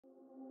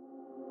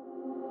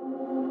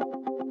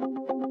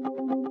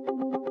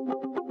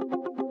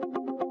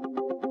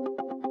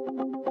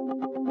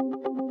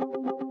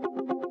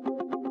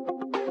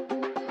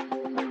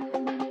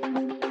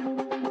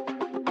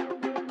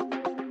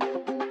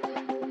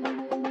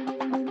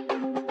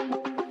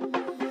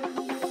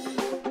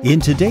In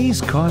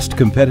today's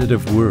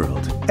cost-competitive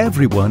world,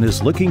 everyone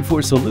is looking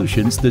for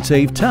solutions that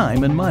save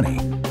time and money,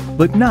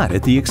 but not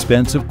at the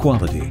expense of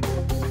quality.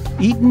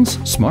 Eaton's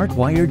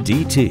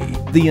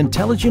SmartWire-dt, the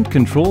intelligent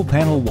control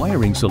panel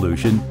wiring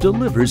solution,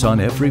 delivers on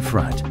every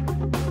front.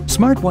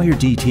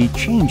 SmartWire-dt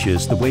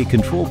changes the way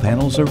control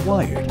panels are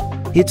wired.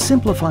 It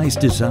simplifies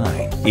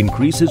design,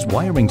 increases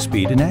wiring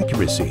speed and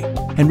accuracy,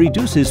 and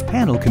reduces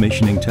panel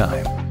commissioning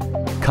time.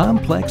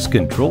 Complex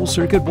control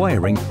circuit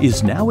wiring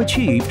is now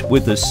achieved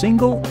with a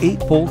single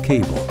 8-pole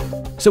cable.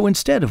 So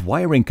instead of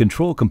wiring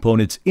control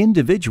components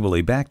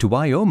individually back to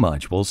I/O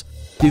modules,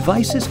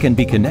 devices can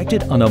be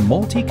connected on a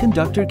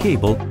multi-conductor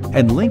cable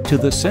and linked to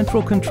the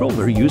central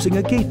controller using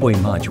a gateway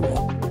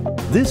module.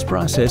 This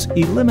process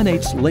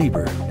eliminates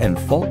labor and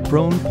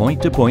fault-prone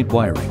point-to-point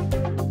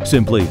wiring.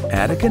 Simply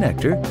add a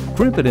connector,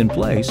 crimp it in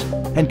place,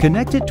 and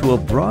connect it to a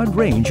broad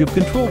range of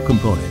control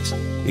components,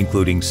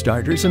 including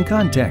starters and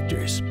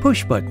contactors,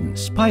 push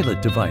buttons,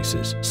 pilot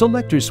devices,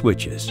 selector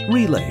switches,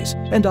 relays,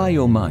 and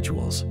I/O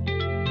modules.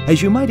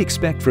 As you might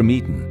expect from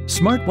Eaton,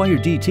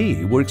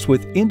 SmartWire-dt works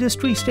with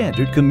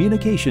industry-standard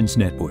communications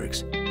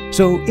networks.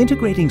 So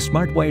integrating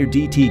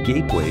SmartWire-dt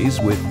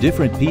gateways with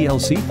different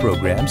PLC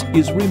programs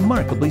is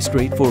remarkably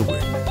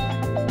straightforward.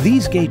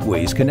 These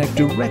gateways connect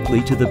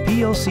directly to the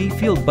PLC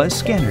Fieldbus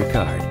scanner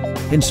card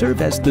and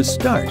serve as the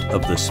start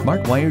of the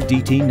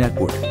SmartWire-dt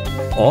network,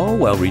 all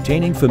while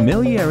retaining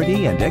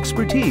familiarity and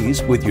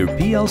expertise with your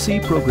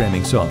PLC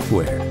programming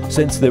software,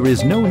 since there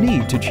is no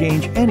need to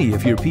change any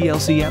of your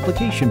PLC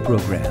application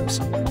programs.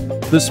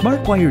 The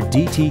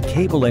SmartWire-dt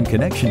cable and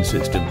connection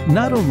system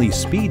not only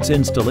speeds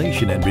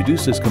installation and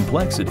reduces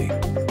complexity,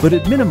 but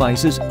it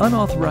minimizes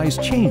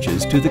unauthorized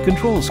changes to the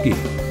control scheme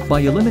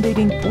by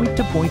eliminating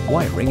point-to-point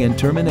wiring and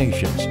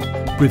terminations,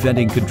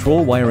 preventing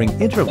control wiring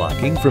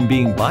interlocking from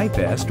being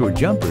bypassed or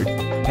jumpered,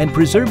 and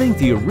preserving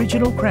the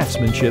original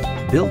craftsmanship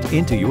built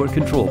into your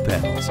control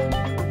panels.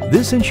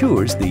 This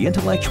ensures the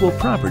intellectual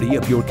property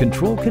of your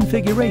control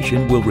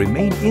configuration will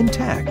remain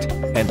intact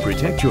and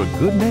protect your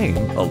good name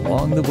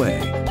along the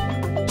way.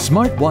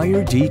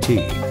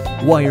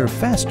 SmartWire-dt. Wire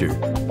faster,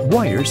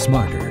 wire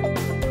smarter.